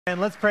And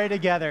let's pray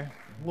together.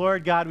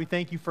 Lord God, we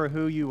thank you for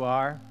who you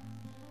are,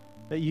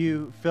 that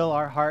you fill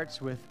our hearts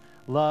with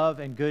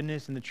love and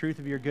goodness and the truth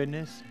of your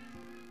goodness.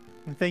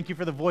 And thank you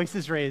for the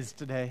voices raised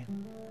today.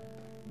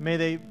 May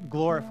they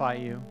glorify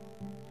you.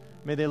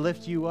 May they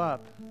lift you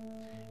up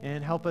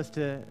and help us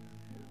to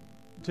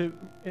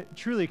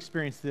truly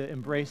experience the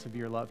embrace of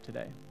your love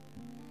today.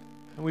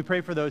 And we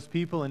pray for those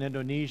people in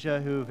Indonesia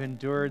who've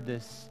endured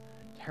this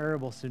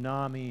terrible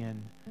tsunami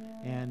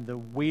and the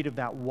weight of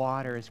that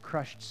water has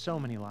crushed so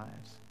many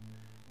lives.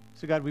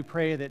 So God, we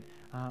pray that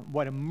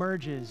what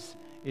emerges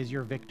is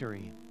your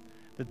victory,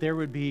 that there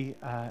would be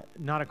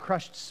not a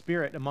crushed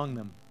spirit among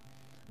them,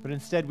 but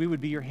instead we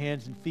would be your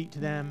hands and feet to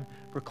them,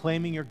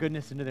 proclaiming your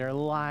goodness into their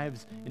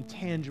lives in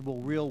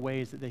tangible, real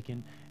ways that they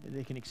can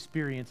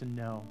experience and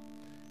know.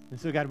 And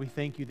so God, we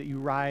thank you that you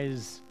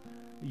raise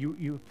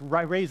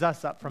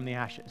us up from the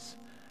ashes.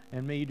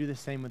 And may you do the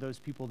same with those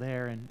people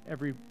there and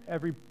every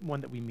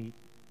one that we meet.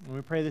 And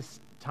we pray this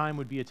time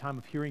would be a time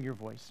of hearing your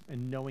voice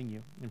and knowing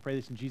you. And pray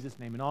this in Jesus'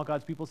 name. And all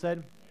God's people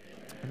said,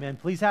 Amen.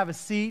 Please have a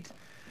seat.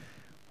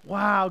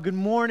 Wow, good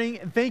morning.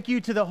 And thank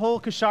you to the whole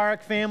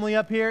Kasharik family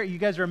up here. You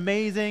guys are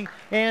amazing.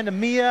 And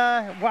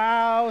Amia,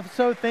 wow,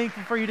 so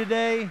thankful for you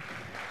today.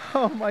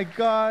 Oh my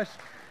gosh.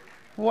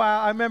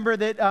 Wow, I remember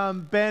that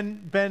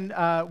Ben,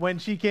 when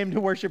she came to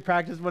worship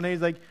practice one day,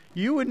 he's like,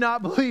 you would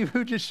not believe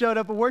who just showed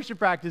up at worship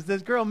practice.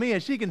 This girl, Mia,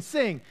 she can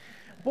sing.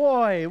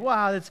 Boy,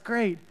 wow, that's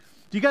great.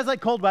 Do you guys like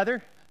cold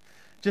weather?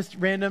 Just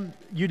random,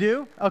 you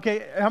do?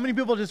 Okay, how many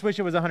people just wish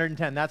it was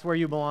 110? That's where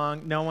you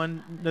belong. No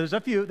one, there's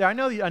a few. I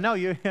know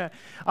you.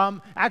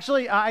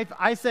 Actually,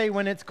 I say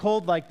when it's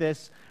cold like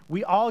this,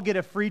 we all get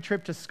a free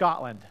trip to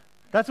Scotland.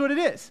 That's what it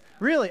is.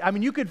 Really. I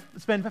mean, you could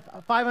spend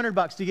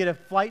 $500 to get a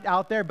flight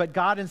out there, but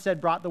God instead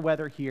brought the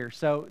weather here.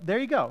 So there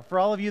you go. For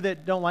all of you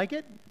that don't like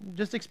it,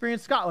 just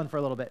experience Scotland for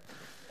a little bit.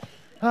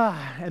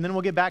 And then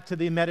we'll get back to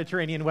the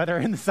Mediterranean weather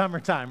in the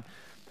summertime.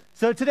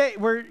 So today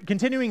we're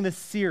continuing this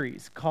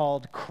series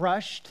called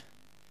Crushed,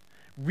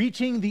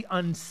 Reaching the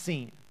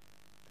Unseen.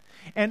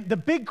 And the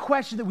big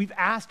question that we've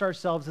asked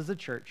ourselves as a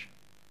church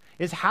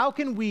is how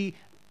can we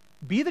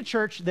be the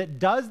church that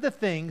does the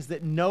things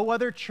that no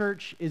other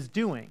church is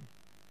doing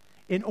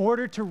in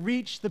order to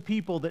reach the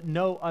people that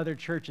no other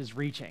church is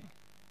reaching?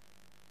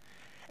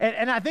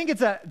 And I think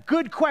it's a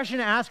good question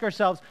to ask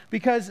ourselves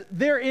because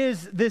there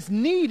is this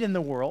need in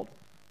the world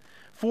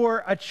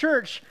for a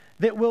church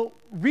that will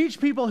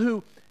reach people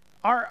who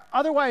are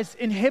otherwise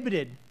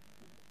inhibited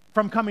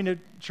from coming to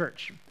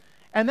church.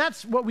 And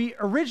that's what we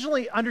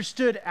originally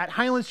understood at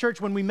Highlands Church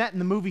when we met in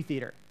the movie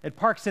theater at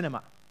Park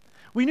Cinema.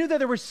 We knew that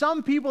there were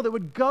some people that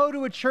would go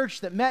to a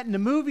church that met in a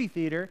movie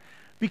theater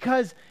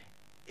because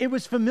it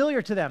was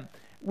familiar to them,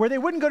 where they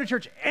wouldn't go to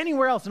church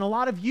anywhere else. And a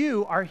lot of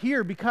you are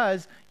here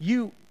because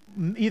you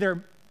either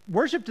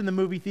worshiped in the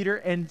movie theater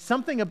and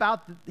something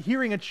about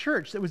hearing a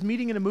church that was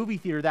meeting in a movie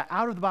theater, that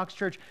out-of-the-box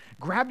church,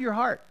 grabbed your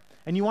heart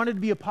and you wanted to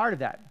be a part of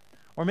that.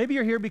 Or maybe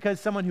you're here because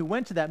someone who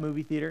went to that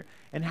movie theater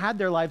and had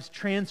their lives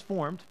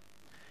transformed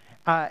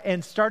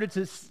and started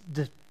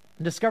to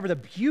discover the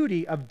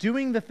beauty of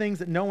doing the things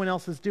that no one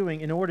else is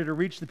doing in order to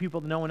reach the people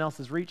that no one else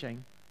is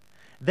reaching.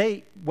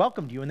 They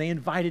welcomed you and they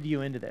invited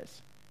you into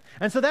this.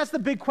 And so that's the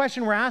big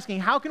question we're asking.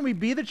 How can we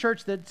be the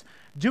church that's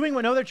doing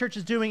what no other church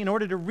is doing in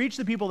order to reach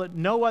the people that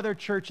no other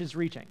church is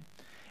reaching?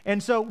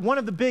 And so one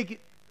of the big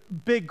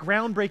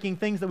groundbreaking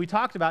things that we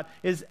talked about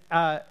is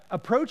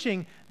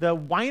approaching the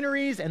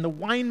wineries and the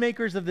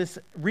winemakers of this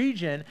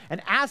region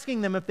and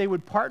asking them if they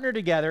would partner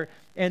together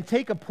and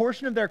take a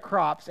portion of their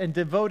crops and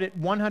devote it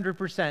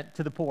 100%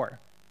 to the poor.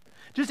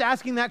 Just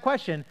asking that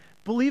question,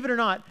 believe it or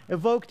not,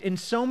 evoked in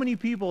so many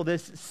people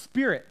this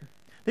spirit.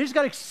 They just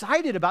got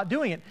excited about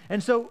doing it.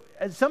 And so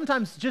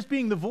sometimes just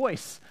being the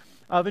voice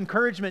of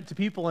encouragement to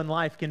people in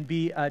life can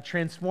be a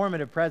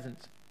transformative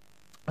presence.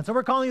 And so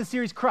we're calling the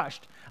series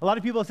Crushed. A lot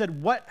of people have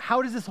said,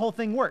 how does this whole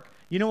thing work?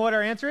 You know what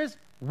our answer is?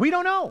 We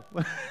don't know.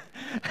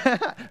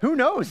 Who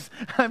knows?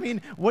 I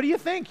mean, what do you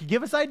think?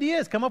 Give us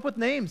ideas. Come up with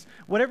names.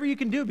 Whatever you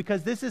can do,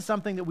 because this is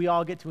something that we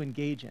all get to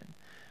engage in.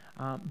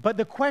 But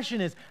the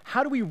question is,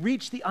 how do we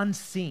reach the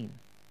unseen?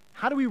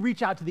 How do we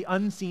reach out to the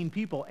unseen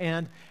people?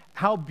 And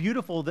how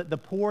beautiful that the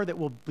poor that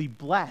will be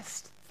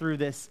blessed through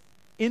this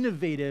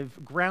innovative,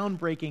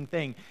 groundbreaking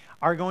thing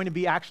are going to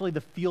be actually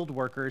the field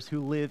workers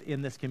who live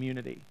in this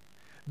community.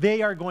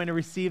 They are going to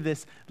receive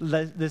this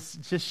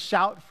just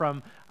shout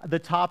from the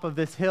top of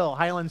this hill,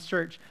 Highlands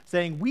Church,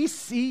 saying, we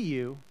see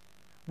you,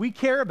 we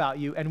care about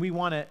you, and we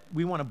want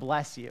to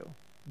bless you.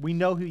 We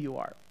know who you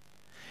are.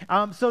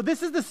 So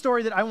this is the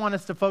story that I want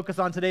us to focus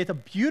on today. It's a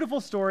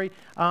beautiful story,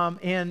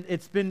 and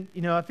it's been,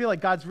 I feel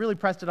like God's really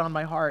pressed it on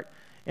my heart.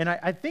 And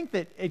I think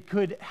that it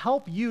could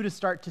help you to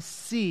start to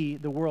see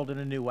the world in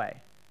a new way.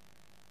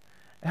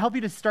 Help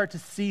you to start to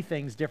see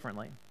things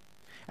differently.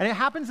 And it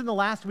happens in the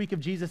last week of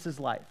Jesus'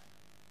 life.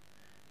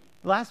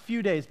 The last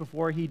few days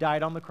before he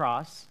died on the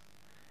cross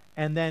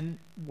and then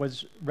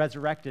was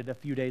resurrected a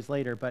few days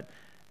later. But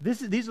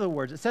these are the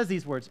words. It says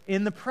these words,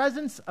 in the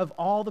presence of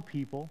all the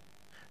people,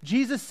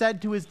 Jesus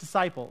said to his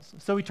disciples,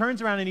 so he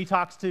turns around and he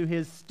talks to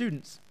his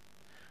students,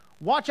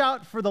 watch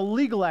out for the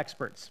legal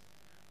experts.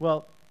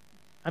 Well,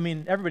 I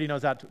mean, everybody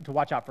knows how to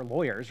watch out for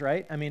lawyers,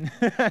 right? I mean,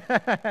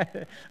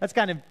 it's a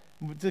kind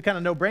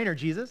of no-brainer,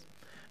 Jesus.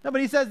 No,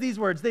 but he says these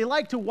words, they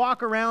like to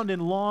walk around in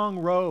long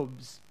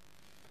robes.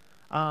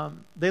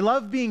 They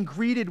love being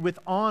greeted with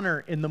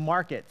honor in the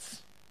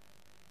markets.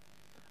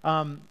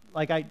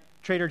 Like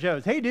Trader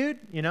Joe's, hey dude,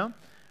 you know.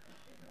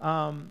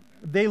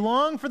 They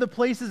long for the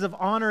places of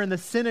honor in the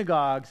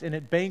synagogues and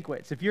at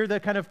banquets. If you're the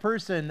kind of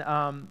person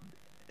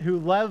who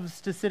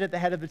loves to sit at the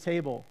head of the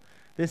table,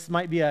 this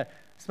might be a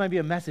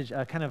message,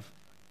 a kind of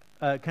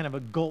a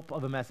gulp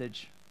of a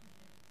message.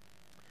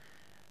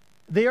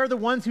 They are the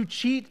ones who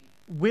cheat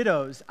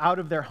widows out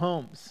of their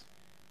homes.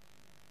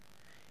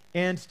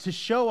 And to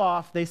show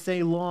off, they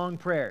say long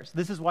prayers.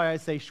 This is why I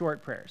say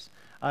short prayers.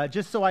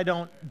 Just so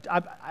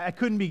I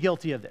couldn't be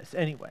guilty of this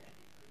anyway.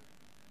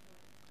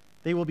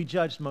 They will be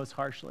judged most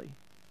harshly.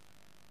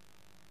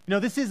 You know,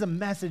 this is a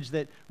message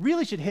that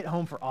really should hit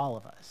home for all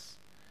of us.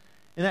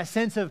 In that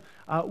sense of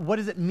what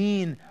does it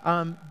mean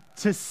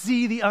to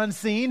see the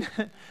unseen?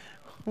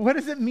 What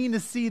does it mean to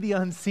see the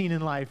unseen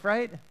in life,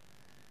 right?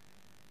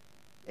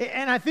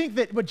 And I think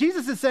that what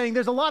Jesus is saying,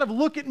 there's a lot of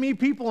look at me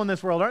people in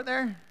this world, aren't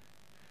there?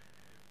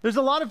 There's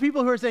a lot of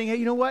people who are saying, hey,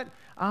 you know what?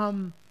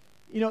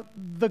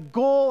 The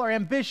goal or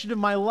ambition of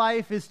my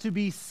life is to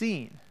be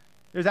seen.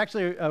 There's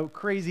actually a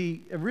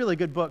really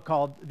good book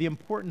called The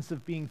Importance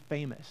of Being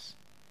Famous,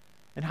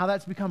 and how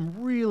that's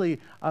become really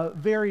a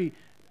very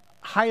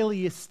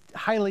highly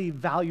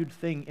valued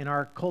thing in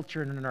our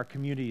culture and in our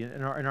community,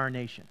 in our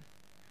nation.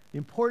 The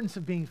importance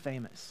of being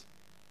famous.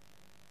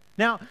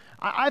 Now,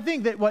 I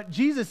think that what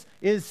Jesus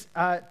is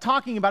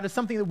talking about is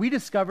something that we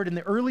discovered in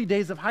the early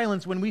days of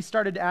Highlands when we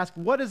started to ask,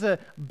 what does a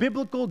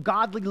biblical,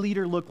 godly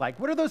leader look like?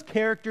 What are those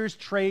characters,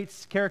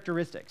 traits,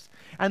 characteristics?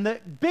 And the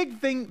big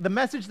thing, the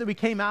message that we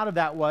came out of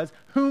that was,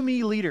 who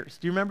me leaders.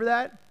 Do you remember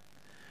that?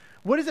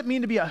 What does it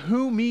mean to be a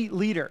who me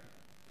leader?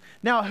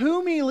 Now, a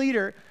who me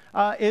leader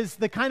is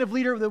the kind of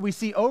leader that we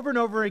see over and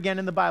over again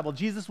in the Bible.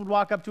 Jesus would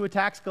walk up to a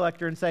tax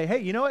collector and say, hey,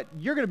 you know what?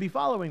 You're going to be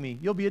following me.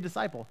 You'll be a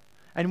disciple.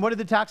 And what did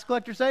the tax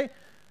collector say?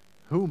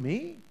 Who,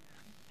 me?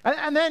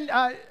 And then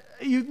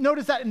you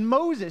notice that in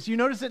Moses. You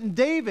notice it in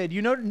David.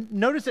 You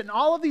notice it in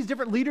all of these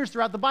different leaders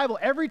throughout the Bible.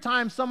 Every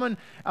time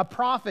a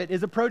prophet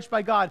is approached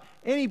by God,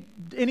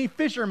 any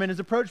fisherman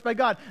is approached by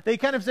God, they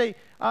kind of say,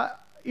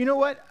 you know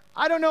what?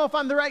 I don't know if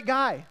I'm the right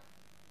guy.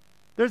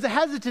 There's a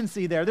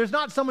hesitancy there. There's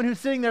not someone who's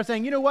sitting there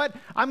saying, you know what?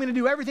 I'm going to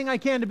do everything I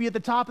can to be at the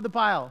top of the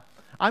pile.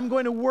 I'm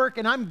going to work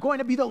and I'm going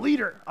to be the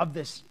leader of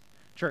this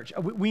church.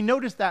 We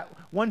noticed that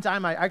one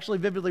time. I actually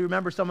vividly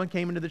remember someone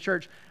came into the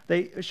church.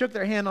 They shook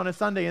their hand on a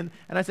Sunday and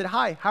I said,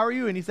 hi, how are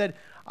you? And he said,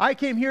 I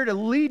came here to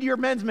lead your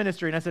men's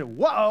ministry. And I said,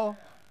 whoa.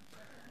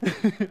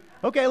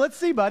 Okay, let's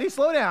see, buddy.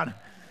 Slow down.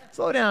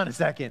 Slow down a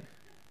second.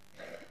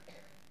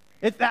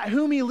 That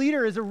who me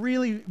leader is a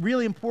really,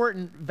 really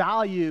important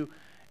value.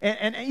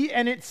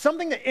 And it's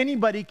something that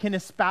anybody can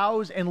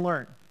espouse and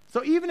learn.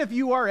 So even if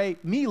you are a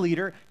me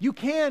leader, you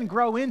can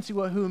grow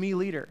into a who me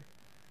leader.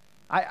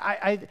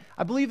 I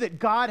believe that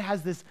God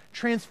has this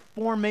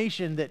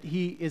transformation that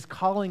he is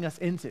calling us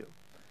into.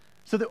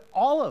 So that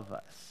all of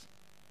us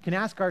can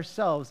ask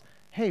ourselves,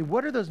 hey,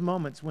 what are those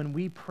moments when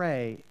we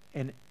pray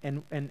and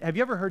have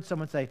you ever heard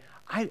someone say,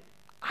 I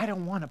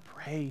don't want to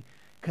pray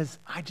because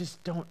I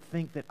just don't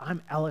think that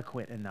I'm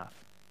eloquent enough.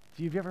 Have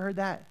you ever heard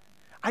that?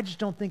 I just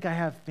don't think I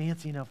have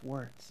fancy enough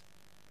words.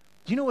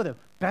 Do you know what the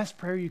best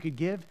prayer you could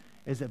give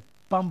is? A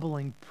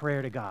bumbling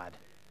prayer to God.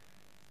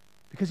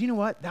 Because you know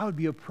what? That would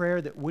be a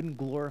prayer that wouldn't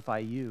glorify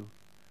you.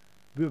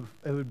 It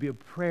would be a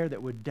prayer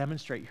that would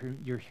demonstrate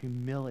your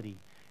humility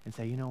and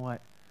say, you know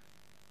what?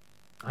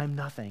 I'm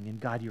nothing, and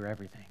God, you're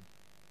everything.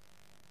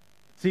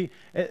 See,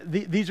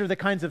 these are the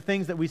kinds of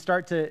things that we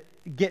start to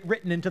get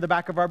written into the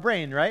back of our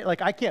brain, right?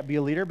 Like, I can't be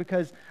a leader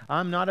because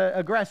I'm not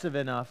aggressive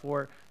enough.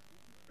 Or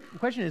the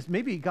question is,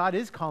 maybe God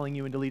is calling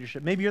you into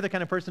leadership. Maybe you're the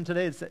kind of person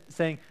today that's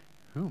saying,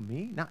 who,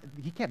 me?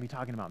 He can't be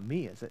talking about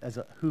me as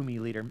a who, me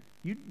leader.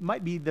 You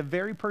might be the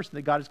very person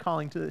that God is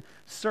calling to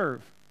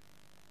serve.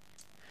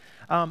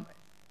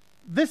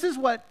 This is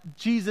what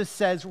Jesus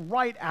says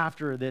right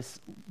after this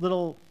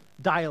little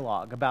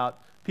dialogue about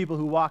people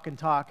who walk and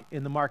talk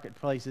in the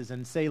marketplaces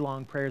and say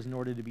long prayers in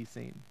order to be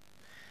seen.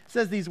 It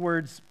says these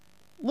words,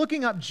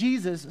 looking up,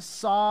 Jesus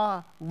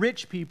saw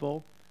rich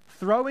people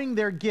throwing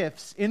their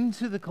gifts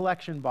into the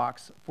collection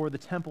box for the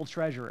temple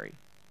treasury.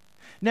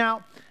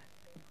 Now,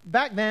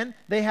 back then,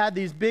 they had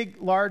these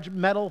big, large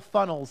metal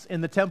funnels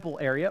in the temple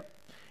area,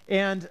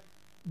 and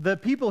the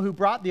people who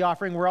brought the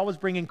offering were always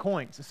bringing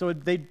coins. So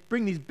they'd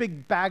bring these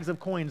big bags of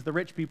coins, the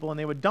rich people, and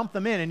they would dump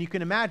them in, and you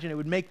can imagine it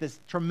would make this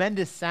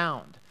tremendous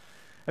sound.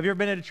 Have you ever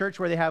been at a church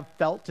where they have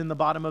felt in the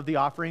bottom of the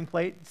offering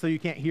plate so you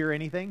can't hear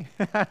anything?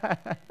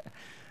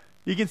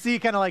 You can see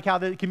kind of like how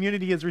the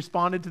community has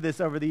responded to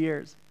this over the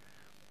years.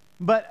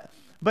 But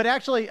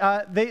actually,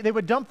 they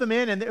would dump them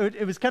in, and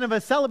it was kind of a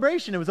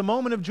celebration. It was a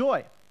moment of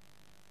joy.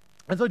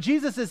 And so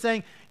Jesus is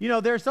saying,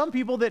 there are some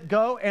people that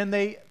go and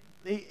they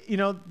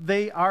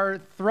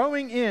are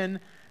throwing in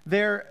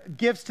their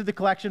gifts to the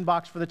collection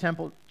box for the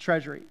temple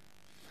treasury.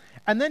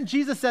 And then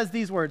Jesus says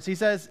these words. He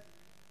says,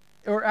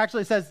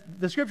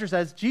 the scripture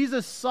says,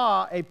 Jesus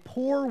saw a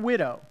poor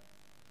widow.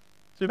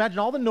 So imagine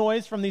all the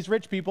noise from these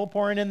rich people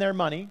pouring in their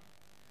money.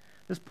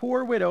 This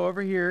poor widow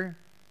over here,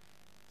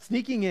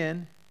 sneaking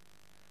in,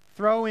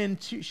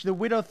 the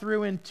widow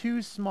threw in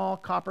 2 small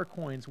copper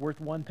coins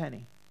worth 1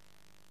 penny.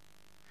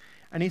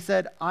 And he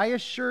said, I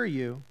assure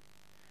you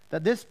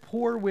that this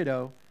poor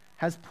widow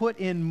has put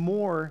in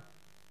more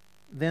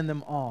than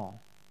them all.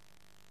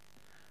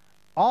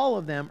 All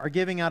of them are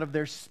giving out of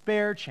their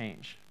spare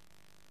change.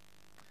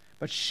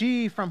 But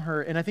she, from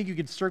her, and I think you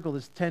could circle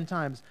this 10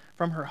 times,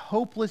 from her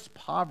hopeless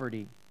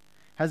poverty,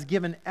 has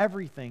given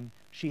everything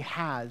she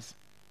has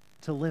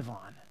to live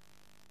on.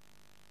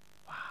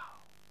 Wow.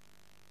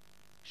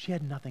 She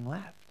had nothing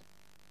left.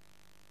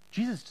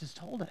 Jesus just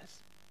told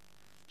us.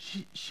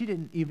 She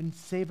didn't even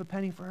save a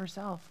penny for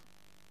herself.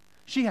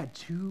 She had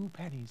 2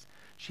 pennies.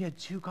 She had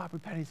 2 copper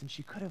pennies, and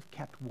she could have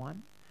kept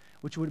 1,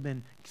 which would have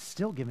been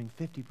still giving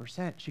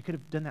 50%. She could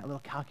have done that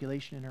little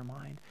calculation in her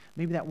mind.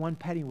 Maybe that 1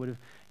 penny would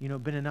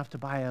have, been enough to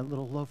buy a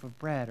little loaf of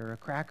bread or a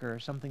cracker or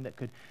something that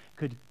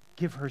could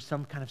give her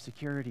some kind of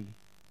security.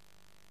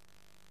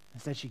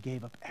 Instead, she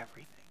gave up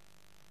everything.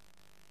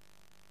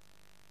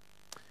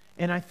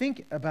 And I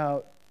think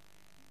about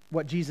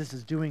what Jesus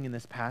is doing in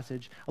this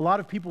passage. A lot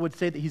of people would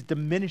say that he's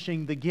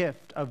diminishing the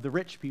gift of the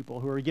rich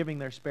people who are giving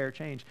their spare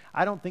change.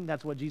 I don't think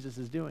that's what Jesus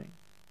is doing.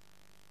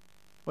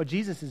 What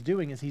Jesus is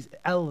doing is he's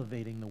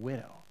elevating the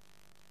widow.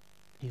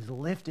 He's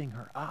lifting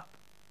her up.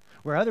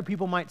 Where other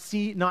people might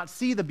not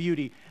see the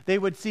beauty, they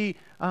would see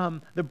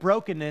the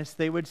brokenness,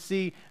 they would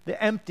see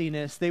the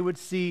emptiness, they would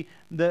see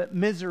the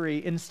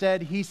misery.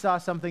 Instead, he saw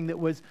something that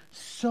was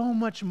so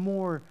much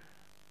more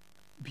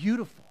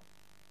beautiful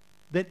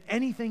than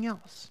anything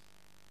else.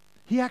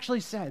 He actually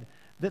said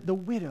that the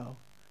widow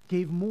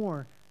gave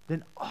more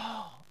than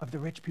all of the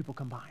rich people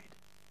combined.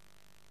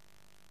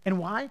 And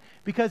why?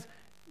 Because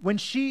when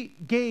she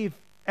gave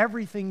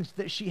everything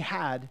that she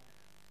had,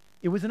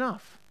 it was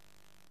enough.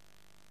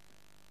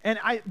 And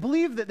I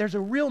believe that there's a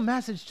real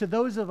message to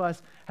those of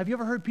us. Have you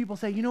ever heard people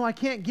say, I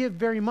can't give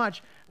very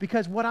much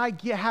because what I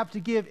have to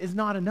give is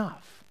not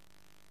enough?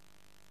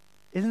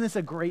 Isn't this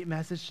a great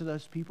message to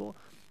those people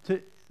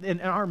in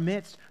our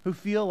midst who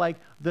feel like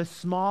the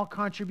small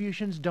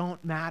contributions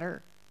don't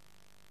matter?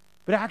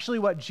 But actually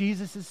what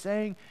Jesus is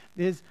saying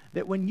is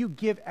that when you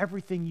give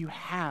everything you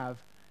have,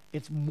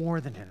 it's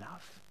more than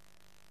enough.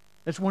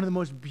 That's one of the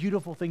most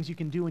beautiful things you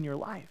can do in your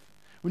life.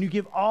 When you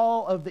give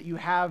all of that you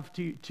have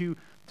to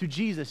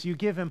Jesus, you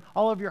give him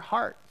all of your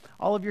heart,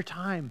 all of your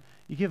time.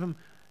 You give him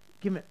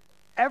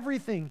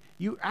everything.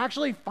 You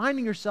actually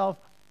finding yourself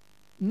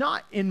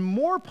not in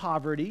more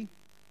poverty,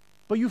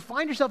 but you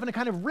find yourself in a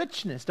kind of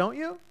richness, don't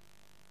you?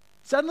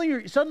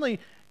 Suddenly,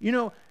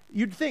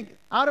 you'd think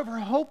out of her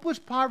hopeless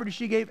poverty,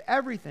 she gave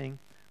everything,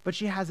 but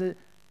she has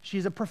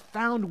a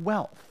profound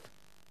wealth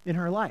in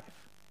her life.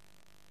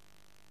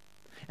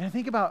 And I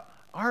think about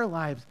our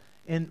lives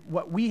and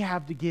what we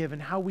have to give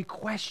and how we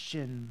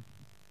question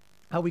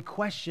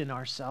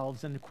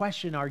ourselves and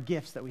question our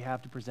gifts that we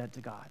have to present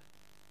to God.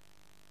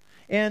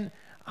 And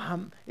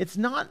it's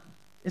not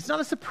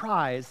a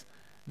surprise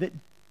that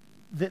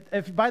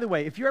by the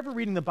way, if you're ever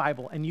reading the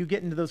Bible and you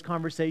get into those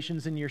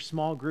conversations in your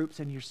small groups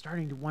and you're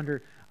starting to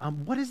wonder,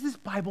 what does this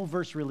Bible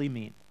verse really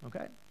mean?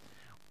 Okay?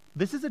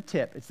 This is a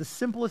tip. It's the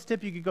simplest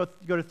tip. You could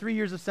go to 3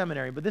 years of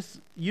seminary, but this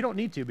you don't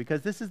need to,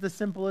 because this is the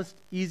simplest,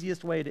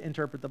 easiest way to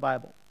interpret the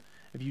Bible.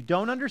 If you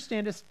don't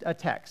understand a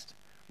text,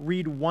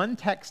 read one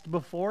text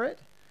before it.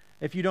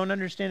 If you don't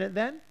understand it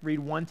then, read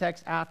one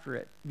text after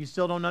it. If you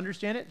still don't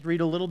understand it,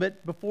 read a little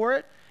bit before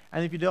it.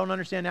 And if you don't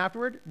understand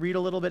afterward, read a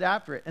little bit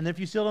after it. And if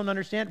you still don't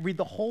understand, read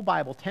the whole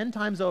Bible 10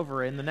 times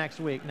over in the next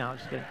week. No, I'm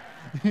just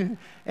kidding.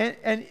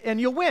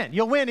 and you'll win.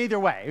 You'll win either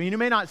way. I mean, you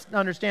may not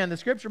understand the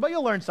scripture, but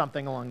you'll learn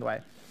something along the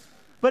way.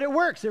 But it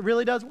works. It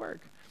really does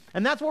work.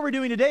 And that's what we're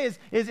doing today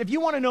is if you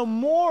want to know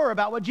more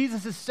about what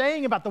Jesus is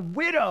saying about the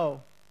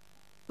widow,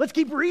 let's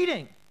keep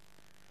reading.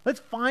 Let's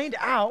find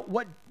out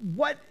what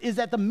is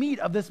at the meat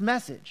of this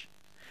message.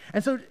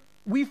 And so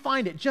we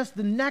find it, just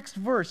the next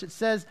verse, it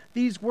says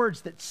these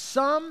words, that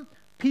some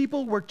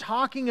people were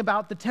talking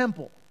about the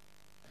temple,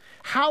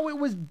 how it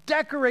was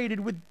decorated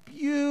with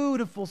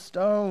beautiful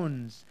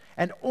stones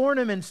and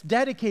ornaments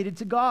dedicated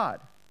to God.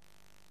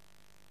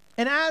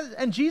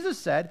 And Jesus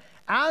said,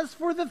 as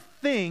for the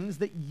things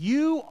that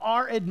you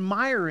are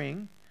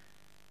admiring,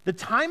 the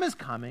time is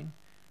coming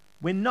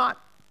when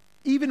not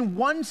even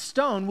one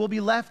stone will be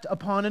left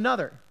upon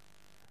another.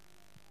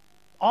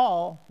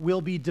 All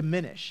will be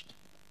demolished.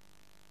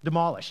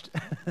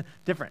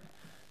 Different.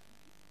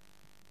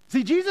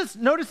 See, Jesus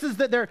notices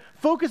that they're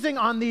focusing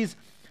on these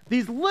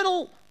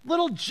little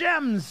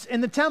gems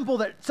in the temple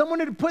that someone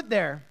had put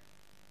there.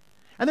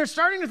 And they're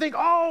starting to think,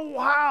 oh,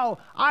 wow,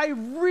 I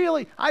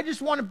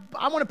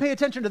want to pay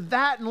attention to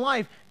that in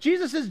life.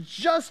 Jesus has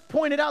just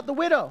pointed out the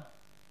widow.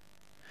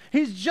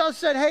 He's just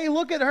said, hey,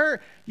 look at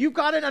her. You've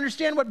got to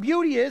understand what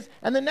beauty is.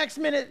 And the next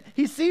minute,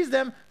 he sees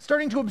them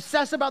starting to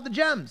obsess about the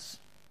gems.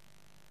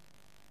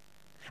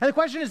 And the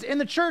question is, in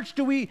the church,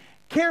 do we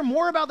care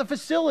more about the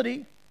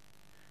facility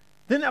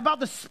than about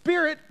the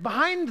spirit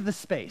behind the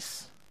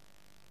space?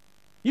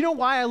 You know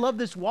why I love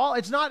this wall?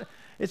 It's not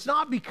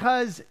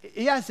because,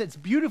 yes, it's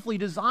beautifully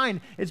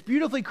designed. It's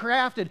beautifully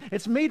crafted.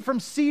 It's made from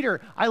cedar.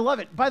 I love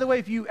it. By the way,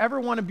 if you ever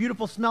want a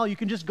beautiful smell, you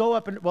can just go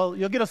up and, well,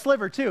 you'll get a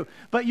sliver too,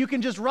 but you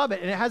can just rub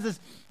it and it has this,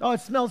 oh,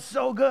 it smells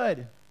so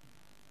good.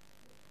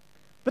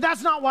 But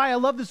that's not why I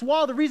love this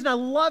wall. The reason I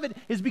love it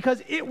is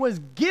because it was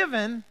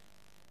given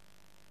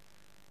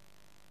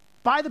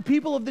by the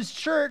people of this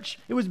church.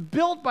 It was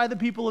built by the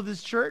people of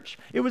this church.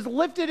 It was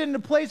lifted into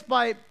place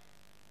by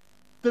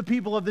the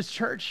people of this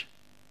church.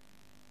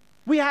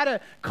 We had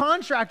a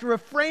contractor, a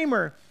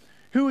framer,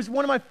 who was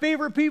one of my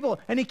favorite people,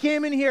 and he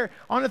came in here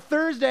on a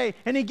Thursday,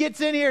 and he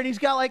gets in here, and he's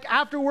got like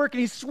after work,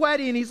 and he's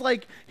sweaty, and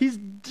he's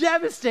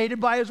devastated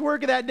by his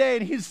work of that day,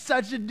 and he's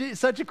such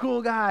a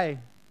cool guy.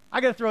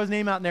 I got to throw his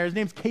name out in there. His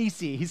name's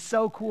Casey. He's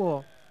so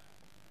cool.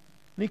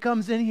 And he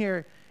comes in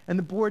here, and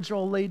the boards are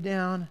all laid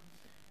down,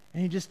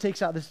 and he just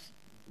takes out this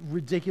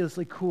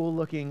ridiculously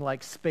cool-looking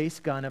like space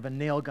gun of a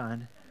nail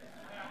gun.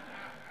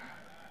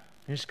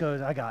 He just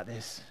goes, I got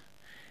this.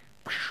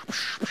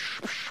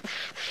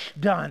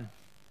 Done.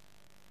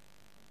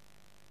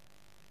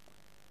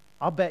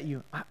 I'll bet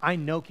you, I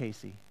know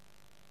Casey.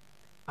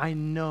 I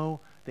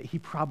know that he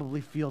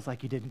probably feels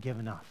like he didn't give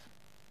enough.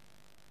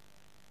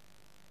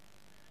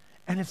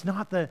 And it's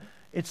not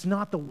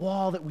the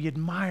wall that we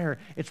admire.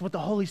 It's what the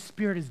Holy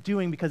Spirit is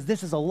doing, because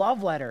this is a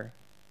love letter.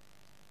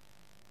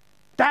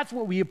 That's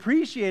what we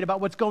appreciate about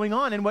what's going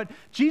on. And what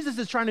Jesus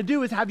is trying to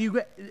do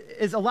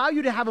is allow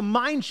you to have a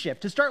mind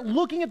shift, to start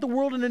looking at the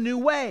world in a new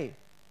way,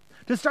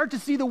 to start to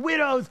see the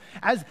widows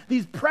as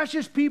these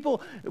precious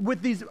people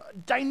with these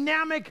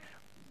dynamic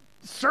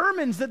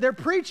sermons that they're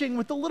preaching,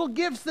 with the little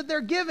gifts that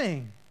they're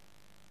giving.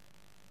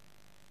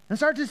 And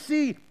start to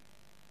see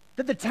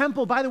that the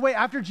temple, by the way,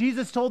 after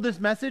Jesus told this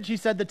message, he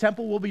said the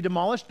temple will be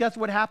demolished. Guess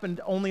what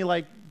happened only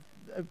like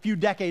a few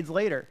decades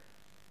later?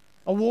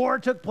 A war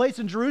took place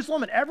in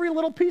Jerusalem, and every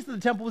little piece of the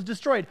temple was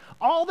destroyed.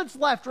 All that's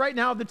left right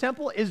now of the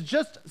temple is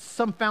just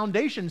some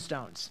foundation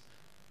stones,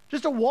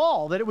 just a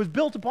wall that it was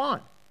built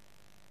upon.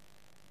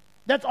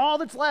 That's all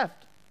that's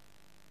left.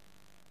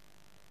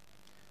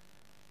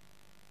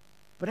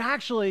 But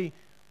actually,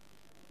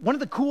 one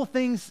of the cool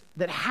things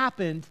that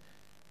happened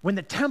when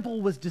the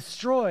temple was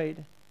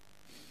destroyed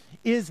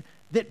is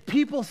that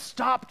people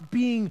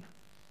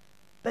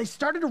they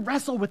started to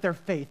wrestle with their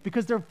faith,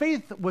 because their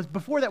faith was,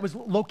 before that, was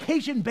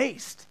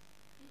location-based.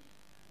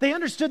 They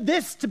understood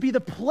this to be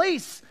the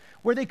place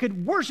where they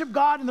could worship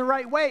God in the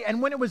right way. And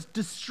when it was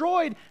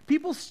destroyed,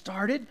 people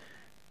started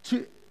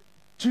to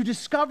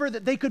discover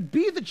that they could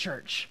be the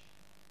church.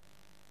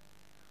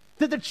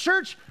 That the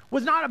church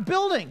was not a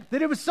building,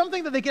 that it was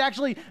something that they could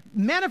actually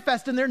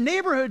manifest in their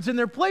neighborhoods, in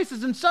their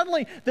places. And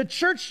suddenly the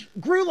church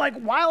grew like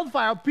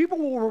wildfire.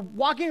 People were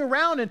walking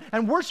around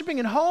and worshiping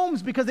in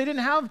homes because they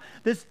didn't have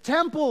this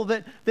temple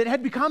that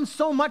had become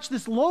so much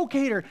this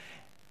locator.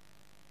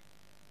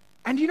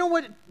 And you know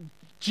what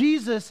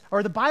Jesus,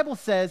 or the Bible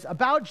says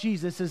about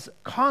Jesus'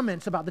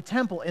 comments about the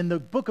temple in the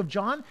book of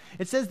John?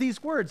 It says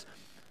these words,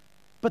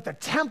 but the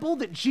temple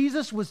that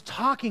Jesus was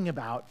talking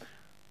about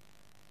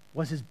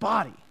was his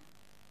body.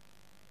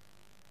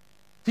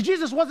 See,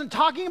 Jesus wasn't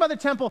talking about the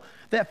temple,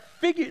 the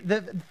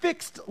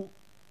fixed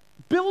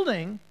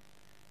building.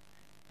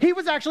 He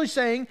was actually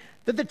saying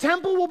that the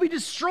temple will be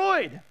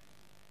destroyed.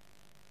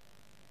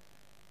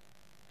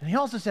 And he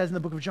also says in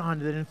the book of John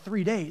that in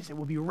 3 days it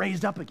will be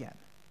raised up again.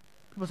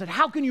 People said,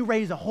 how can you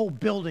raise a whole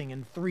building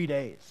in 3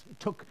 days? It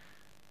took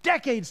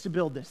decades to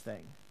build this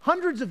thing,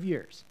 hundreds of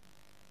years.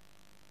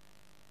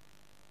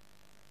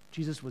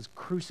 Jesus was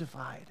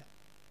crucified.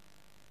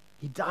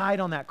 He died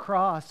on that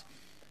cross.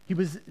 He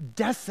was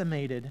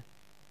decimated.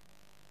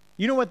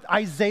 You know what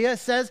Isaiah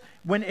says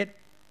when it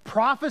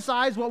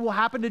prophesies what will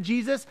happen to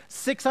Jesus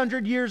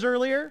 600 years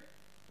earlier?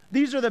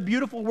 These are the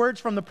beautiful words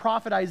from the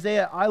prophet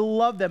Isaiah. I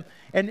love them.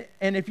 And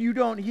if you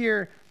don't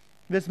hear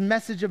this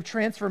message of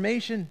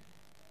transformation,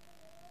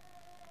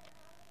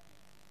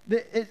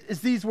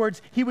 it's these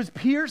words. He was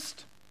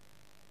pierced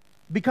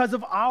because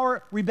of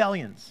our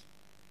rebellions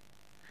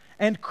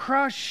and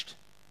crushed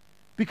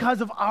because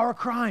of our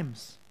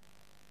crimes.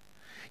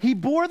 He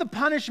bore the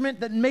punishment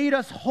that made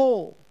us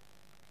whole,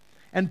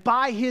 and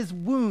by his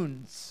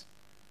wounds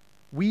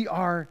we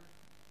are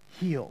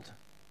healed.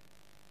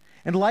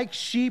 And like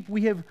sheep,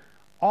 we have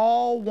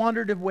all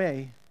wandered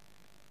away,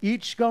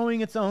 each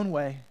going its own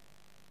way.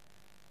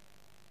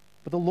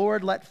 But the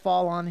Lord let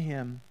fall on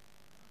him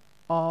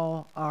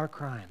all our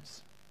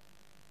crimes.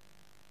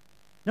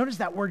 Notice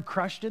that word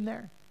crushed in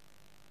there?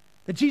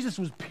 That Jesus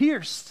was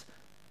pierced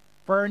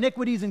for our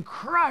iniquities and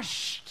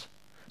crushed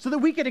so that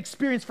we could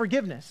experience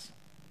forgiveness.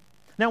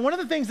 Now, one of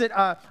the things that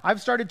I've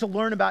started to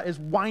learn about is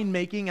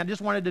winemaking. I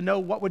just wanted to know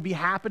what would be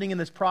happening in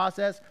this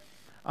process.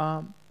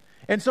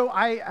 And so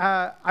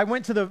I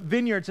went to the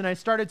vineyards and I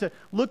started to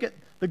look at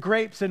the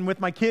grapes, and with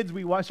my kids,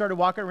 we started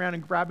walking around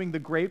and grabbing the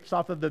grapes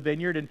off of the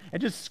vineyard and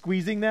just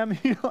squeezing them,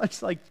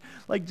 it's like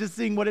just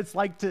seeing what it's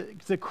like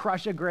to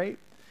crush a grape.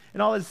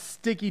 And all this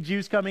sticky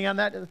juice coming out,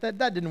 that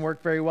didn't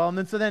work very well. And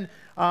then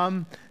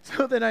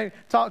I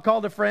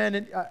called a friend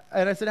and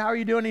I said, "How are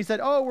you doing?" And he said,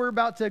 "Oh, we're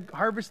about to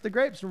harvest the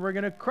grapes and we're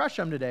going to crush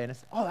them today." And I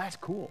said, "Oh, that's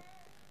cool."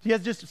 He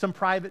has just some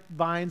private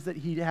vines that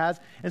he has,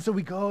 and so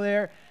we go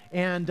there,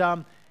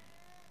 and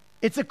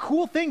it's a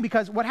cool thing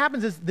because what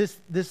happens is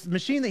this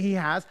machine that he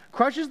has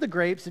crushes the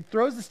grapes, it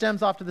throws the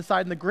stems off to the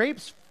side, and the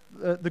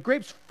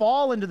grapes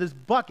fall into this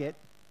bucket,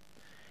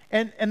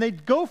 and they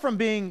go from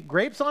being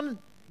grapes on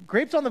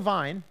the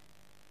vine,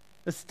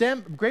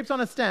 grapes on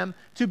a stem,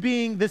 to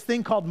being this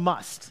thing called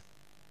must.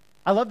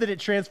 I love that it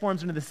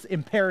transforms into this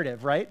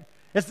imperative, right?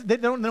 They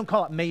don't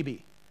call it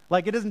maybe.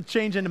 Like, it doesn't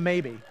change into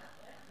maybe.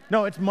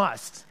 No, it's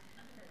must.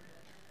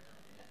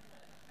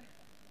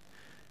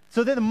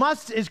 So then the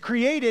must is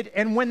created,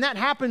 and when that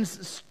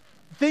happens,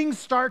 things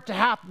start to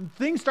happen.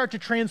 Things start to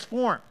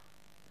transform.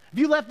 If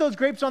you left those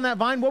grapes on that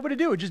vine, what would it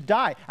do? It would just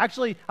die.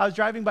 Actually, I was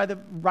riding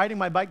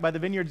my bike by the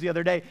vineyards the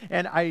other day,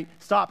 and I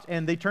stopped,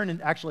 and they turn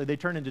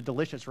into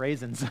delicious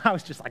raisins. I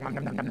was just like, nom,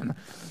 nom, nom, nom, nom.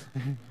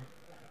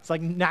 It's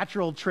like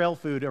natural trail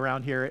food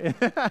around here.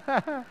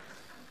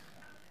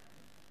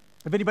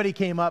 If anybody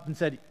came up and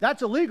said,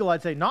 "That's illegal,"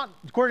 I'd say, "Not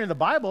according to the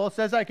Bible. It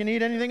says I can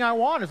eat anything I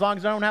want as long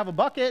as I don't have a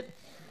bucket."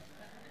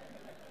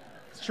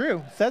 It's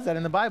true. It says that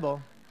in the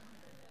Bible.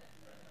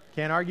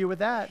 Can't argue with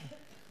that.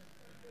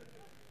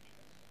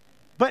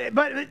 But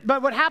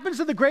what happens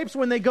to the grapes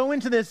when they go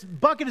into this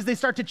bucket is they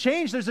start to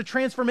change. There's a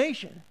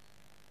transformation.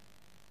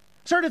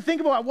 Start to think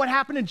about what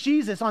happened to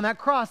Jesus on that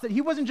cross, that he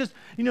wasn't just,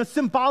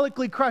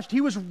 symbolically crushed. He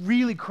was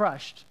really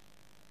crushed.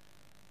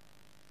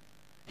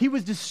 He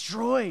was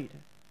destroyed.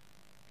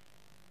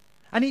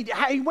 And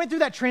he went through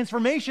that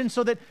transformation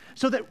so that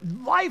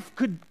life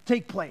could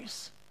take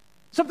place.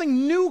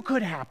 Something new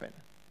could happen.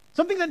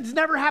 Something that's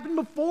never happened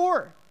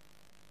before.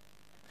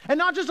 And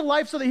not just a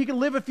life so that he could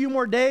live a few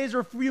more days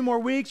or a few more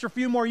weeks or a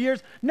few more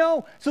years.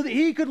 No, so that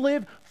he could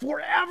live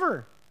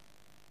forever.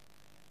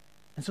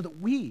 And so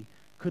that we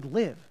could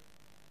live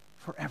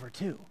forever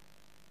too.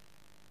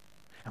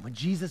 And when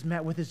Jesus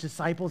met with his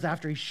disciples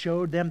after he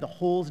showed them the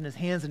holes in his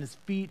hands and his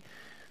feet,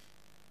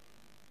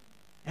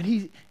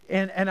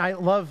 and I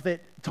love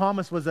that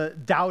Thomas was a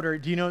doubter.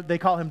 Do you know they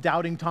call him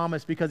Doubting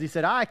Thomas because he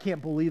said, "I can't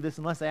believe this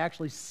unless I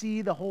actually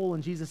see the hole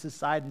in Jesus'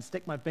 side and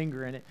stick my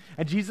finger in it."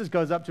 And Jesus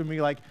goes up to him and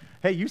he's like,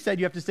 "Hey, you said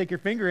you have to stick your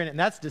finger in it, and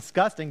that's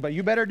disgusting, but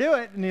you better do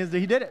it." And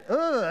he did it. "Ugh,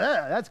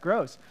 that's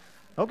gross."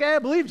 "Okay, I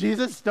believe,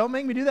 Jesus. Don't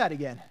make me do that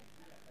again."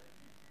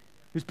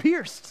 He was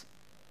pierced.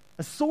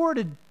 A sword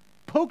had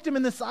poked him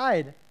in the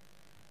side.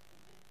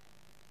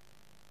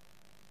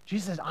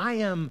 Jesus says, I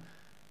am.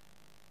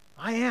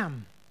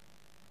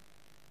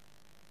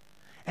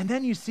 And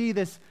then you see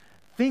this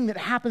thing that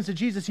happens to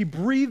Jesus. He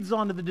breathes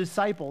onto the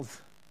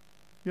disciples.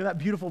 You know that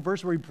beautiful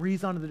verse where he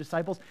breathes onto the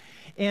disciples?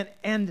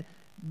 And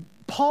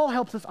Paul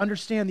helps us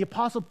understand. The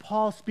Apostle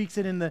Paul speaks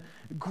it in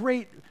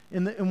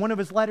one of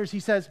his letters. He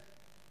says,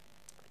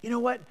 you know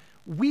what?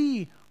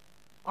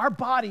 Our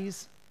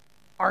bodies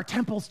are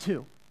temples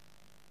too.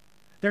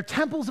 They're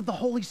temples of the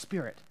Holy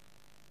Spirit.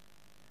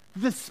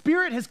 The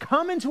Spirit has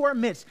come into our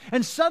midst.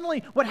 And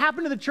suddenly what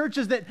happened to the church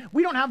is that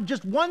we don't have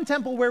just one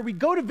temple where we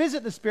go to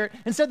visit the Spirit.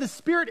 Instead, the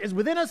Spirit is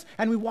within us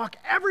and we walk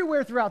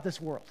everywhere throughout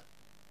this world.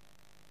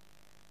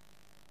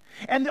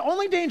 And the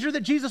only danger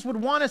that Jesus would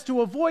want us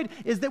to avoid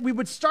is that we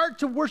would start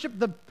to worship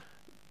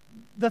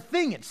the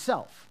thing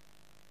itself.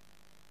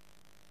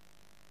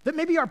 That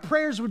maybe our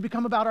prayers would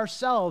become about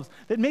ourselves.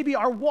 That maybe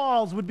our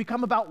walls would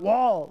become about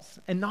walls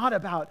and not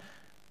about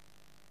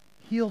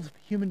healed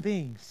human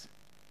beings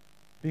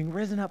being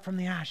risen up from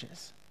the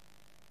ashes.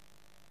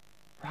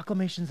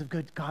 Proclamations of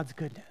God's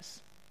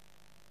goodness.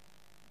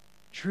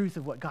 Truth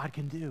of what God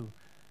can do,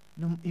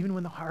 even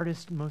when the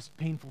hardest, most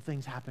painful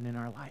things happen in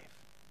our life.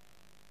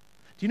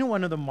 Do you know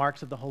one of the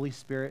marks of the Holy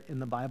Spirit in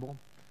the Bible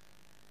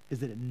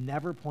is that it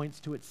never points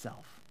to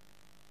itself?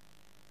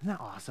 Isn't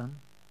that awesome?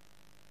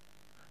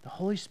 The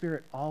Holy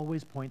Spirit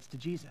always points to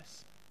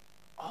Jesus.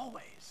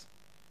 Always.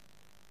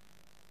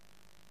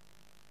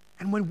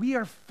 And when we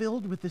are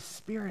filled with the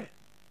Spirit,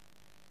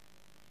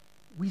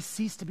 we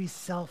cease to be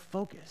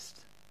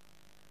self-focused.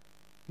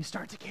 We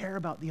start to care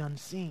about the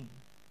unseen.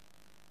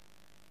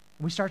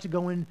 We start to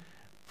go and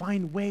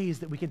find ways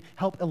that we can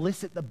help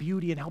elicit the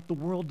beauty and help the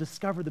world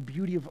discover the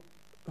beauty of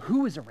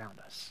who is around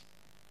us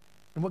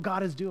and what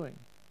God is doing.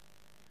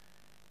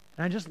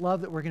 And I just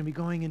love that we're going to be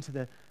going into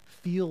the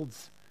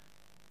fields.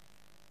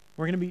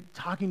 We're going to be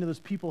talking to those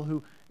people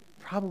who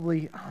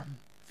probably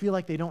feel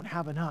like they don't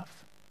have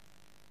enough.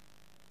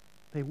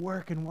 They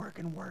work and work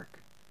and work.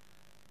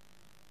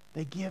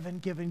 They give and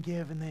give and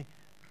give,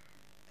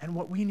 and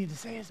what we need to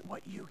say is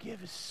what you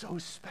give is so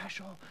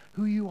special.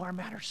 Who you are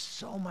matters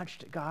so much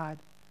to God.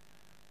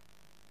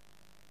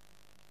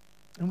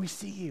 And we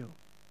see you.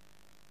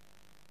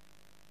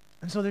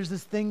 And so there's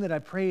this thing that I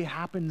pray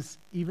happens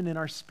even in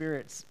our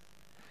spirits.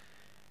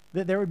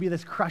 that there would be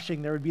this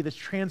crushing, there would be this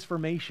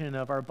transformation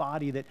of our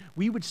body, that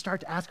we would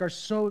start to ask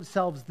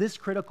ourselves this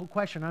critical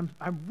question.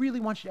 I really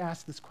want you to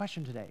ask this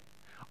question today.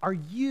 Are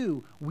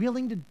you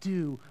willing to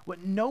do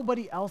what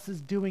nobody else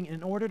is doing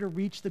in order to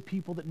reach the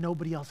people that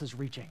nobody else is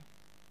reaching?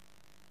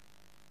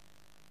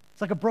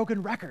 It's like a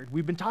broken record.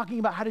 We've been talking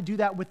about how to do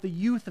that with the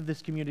youth of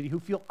this community who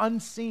feel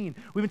unseen.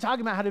 We've been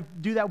talking about how to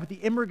do that with the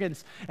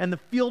immigrants and the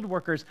field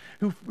workers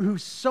who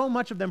so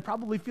much of them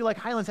probably feel like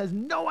Highlands has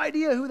no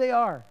idea who they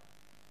are.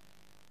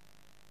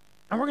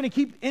 And we're going to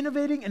keep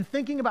innovating and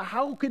thinking about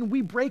how can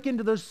we break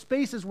into those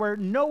spaces where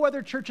no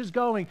other church is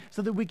going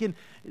so that we can,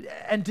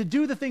 and to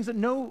do the things that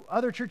no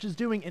other church is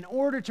doing in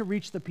order to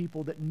reach the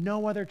people that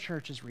no other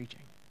church is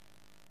reaching.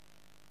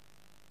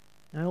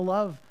 And I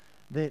love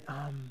that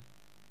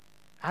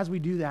as we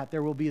do that,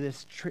 there will be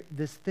this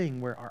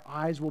thing where our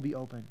eyes will be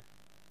opened.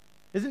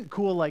 Isn't it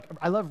cool? Like,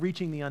 I love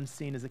reaching the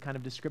unseen as a kind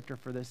of descriptor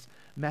for this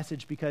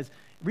message, because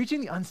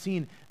reaching the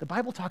unseen, the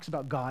Bible talks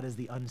about God as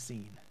the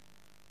unseen.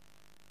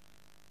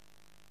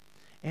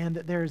 And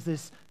there's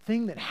this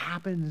thing that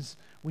happens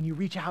when you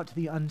reach out to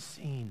the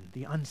unseen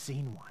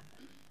one.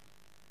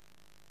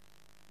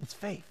 It's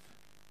faith.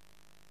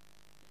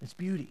 It's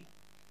beauty.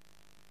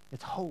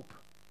 It's hope.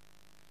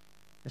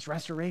 It's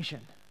restoration.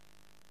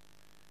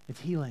 It's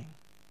healing.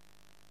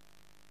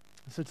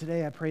 So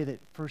today I pray that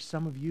for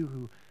some of you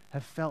who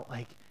have felt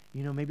like,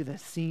 maybe the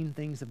seen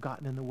things have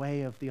gotten in the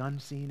way of the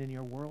unseen in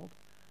your world,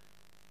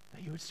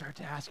 that you would start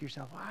to ask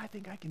yourself, well, I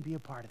think I can be a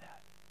part of that.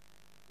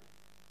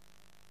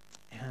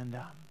 And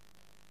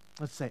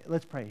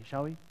let's pray,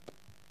 shall we?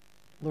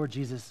 Lord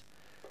Jesus,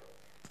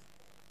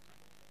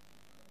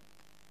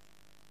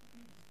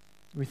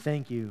 we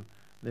thank you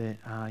that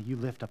you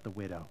lift up the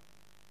widow.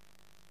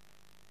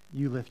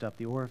 You lift up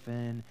the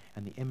orphan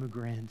and the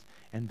immigrant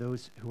and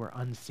those who are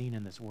unseen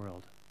in this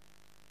world.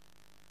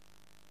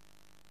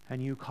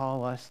 And you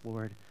call us,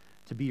 Lord,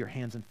 to be your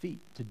hands and feet,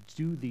 to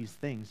do these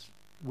things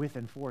with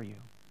and for you.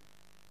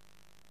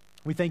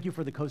 We thank you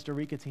for the Costa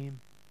Rica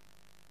team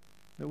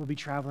that will be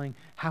traveling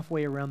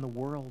halfway around the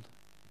world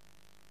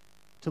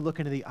to look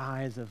into the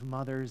eyes of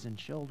mothers and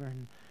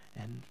children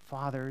and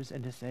fathers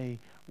and to say,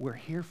 we're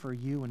here for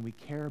you and we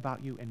care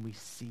about you and we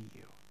see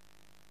you.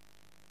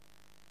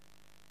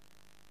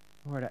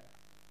 Lord,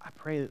 I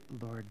pray,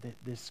 Lord, that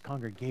this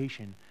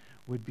congregation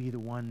would be the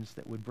ones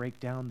that would break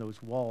down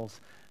those walls,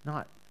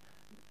 not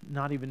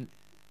even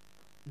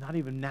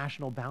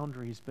national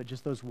boundaries, but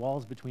just those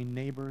walls between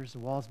neighbors,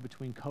 walls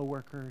between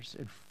coworkers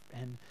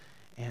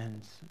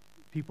and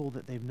people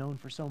that they've known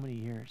for so many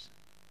years.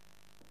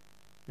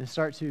 And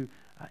start to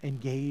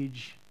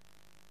engage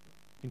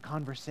in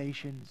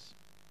conversations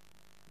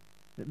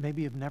that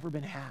maybe have never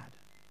been had.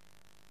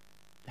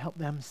 Help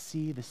them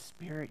see the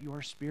Spirit,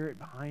 your Spirit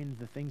behind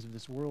the things of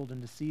this world,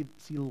 and to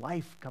see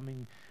life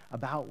coming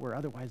about where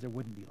otherwise there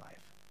wouldn't be life.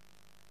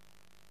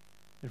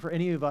 And for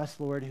any of us,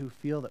 Lord, who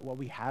feel that what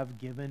we have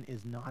given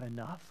is not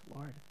enough,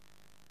 Lord,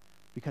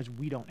 because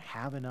we don't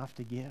have enough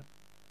to give,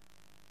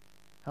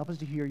 help us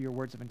to hear your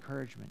words of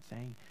encouragement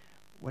saying,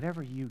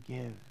 whatever you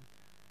give,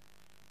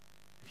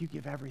 if you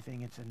give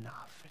everything, it's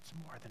enough. It's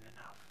more than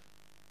enough.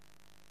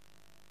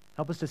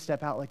 Help us to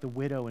step out like the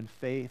widow in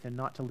faith and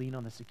not to lean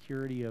on the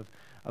security of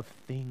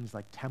things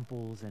like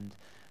temples and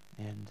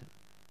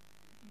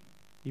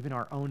even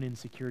our own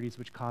insecurities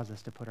which cause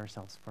us to put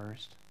ourselves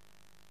first.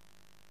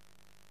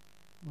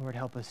 Lord,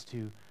 help us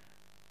to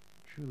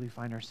truly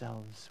find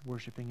ourselves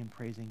worshiping and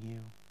praising you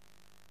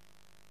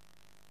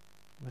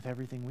with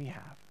everything we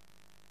have.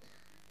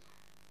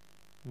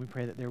 We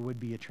pray that there would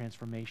be a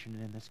transformation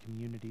in this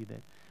community,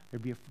 that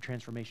there'd be a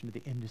transformation to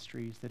the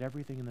industries, that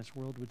everything in this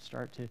world would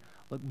start to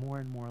look more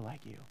and more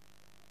like you,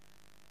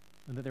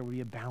 and that there would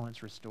be a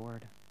balance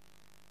restored.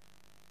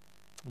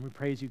 And we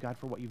praise you, God,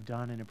 for what you've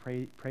done, and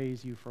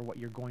praise you for what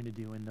you're going to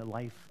do in the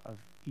life of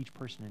each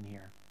person in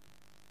here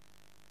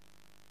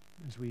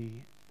as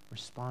we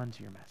respond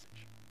to your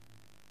message.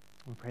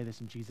 We pray this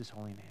in Jesus'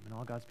 holy name. And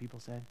all God's people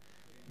said,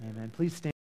 amen. Please stand.